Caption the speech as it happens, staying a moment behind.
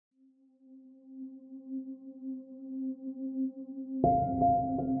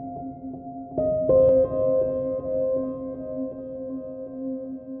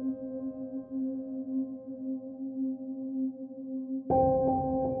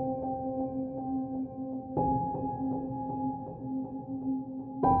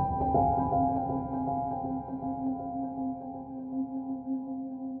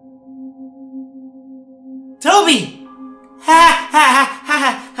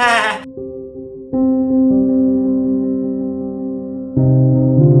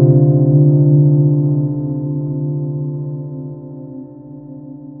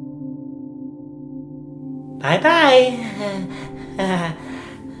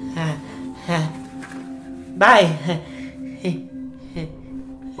Bye.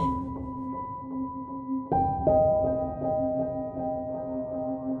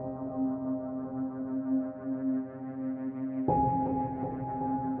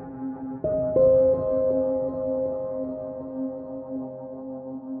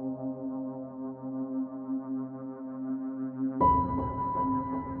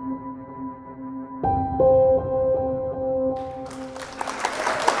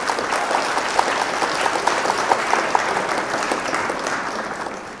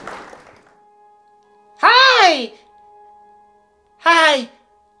 Hi!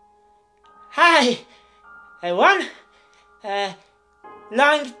 Hi! Everyone?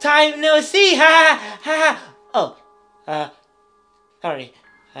 Long time no see! Ha ha! Oh, sorry.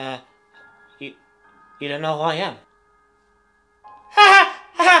 You don't know who I am? Ha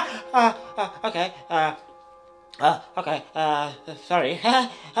ha! Okay. Okay. Sorry.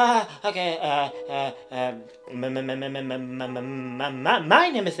 Okay. My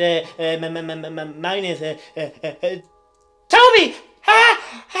name is Tobey.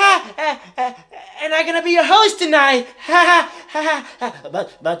 And I'm gonna be your host tonight.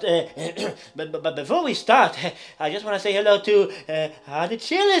 But before we start, I just want to say hello to all the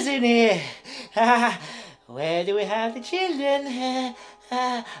children in here. Where do we have the children?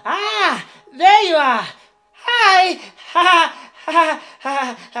 There you are. Hi.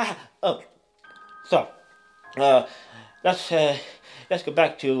 Oh, so let's go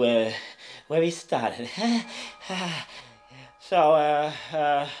back to where we started. So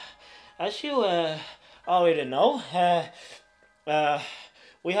as you already know,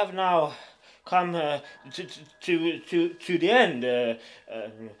 we have now come to the end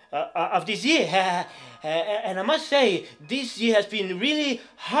of this year, and I must say this year has been really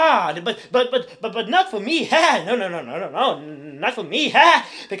hard, but not for me. No, not for me.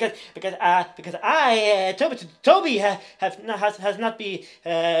 Because I Tobey has not been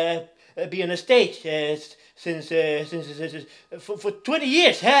on the stage since for 20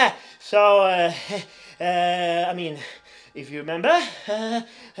 years. So I mean, if you remember.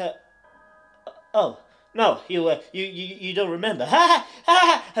 Oh no, you don't remember.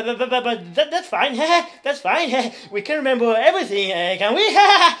 But that's fine. That's fine. We can remember everything, can we?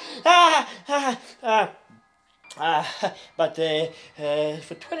 But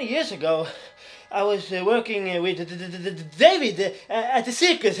for 20 years ago, I was working with David at the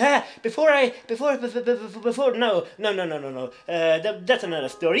circus. Before no. That's another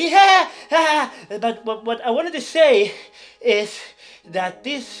story. But what I wanted to say is that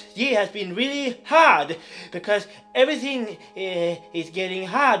this year has been really hard because everything is getting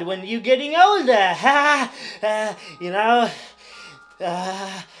hard when you're getting older. You know.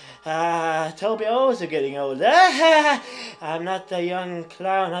 Tobey also getting older. I'm not the young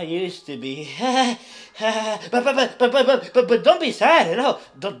clown I used to be. But don't be sad. No,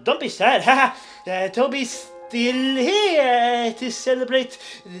 don't be sad. Tobey's still here to celebrate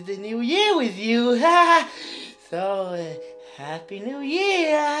the new year with you. So Happy New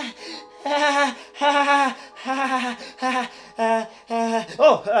Year.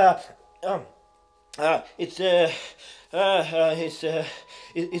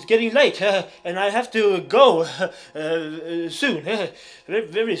 It's getting late, and I have to go soon,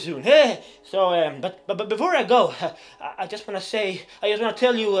 very soon. So, but before I go, I just want to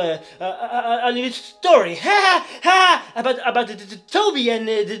tell you a little story about Tobey and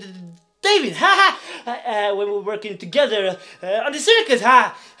David. When we were working together on the circus.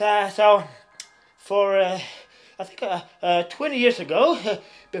 So, for I think 20 years ago,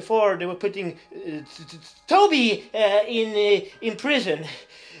 before they were putting Tobey in prison,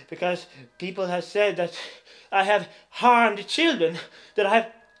 because people have said that I have harmed children, that I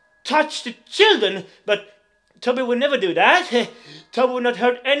have touched the children, but Tobey would never do that. Tobey would not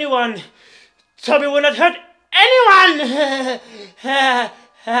hurt anyone. Tobey would not hurt anyone.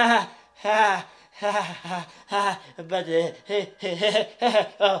 But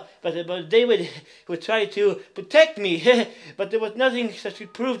David would try to protect me, but there was nothing that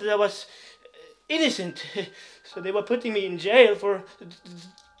could prove that I was innocent. So they were putting me in jail for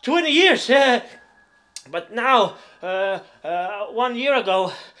 20 years. But now, 1 year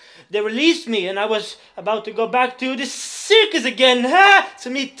ago, they released me, and I was about to go back to the circus again, to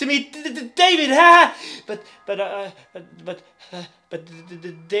meet David, but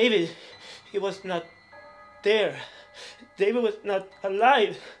David, he was not there. David was not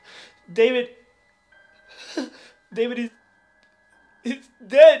alive. David is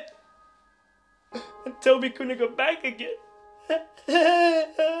dead. And Tobey couldn't go back again.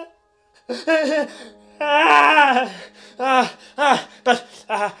 But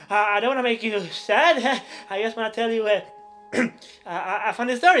I don't want to make you sad. I just want to tell you a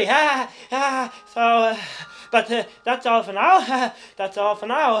funny story. But that's all for now. That's all for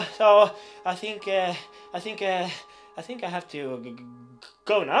now. So I think I have to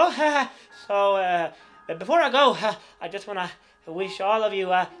go now. So before I go, I just want to wish all of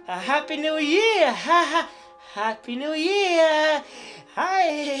you a happy New Year. Happy New Year.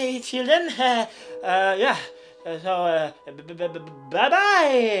 Hi, children. Yeah. So bye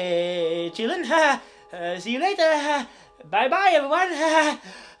bye, children. See you later. Bye bye, everyone.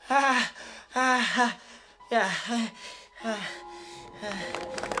 Yeah.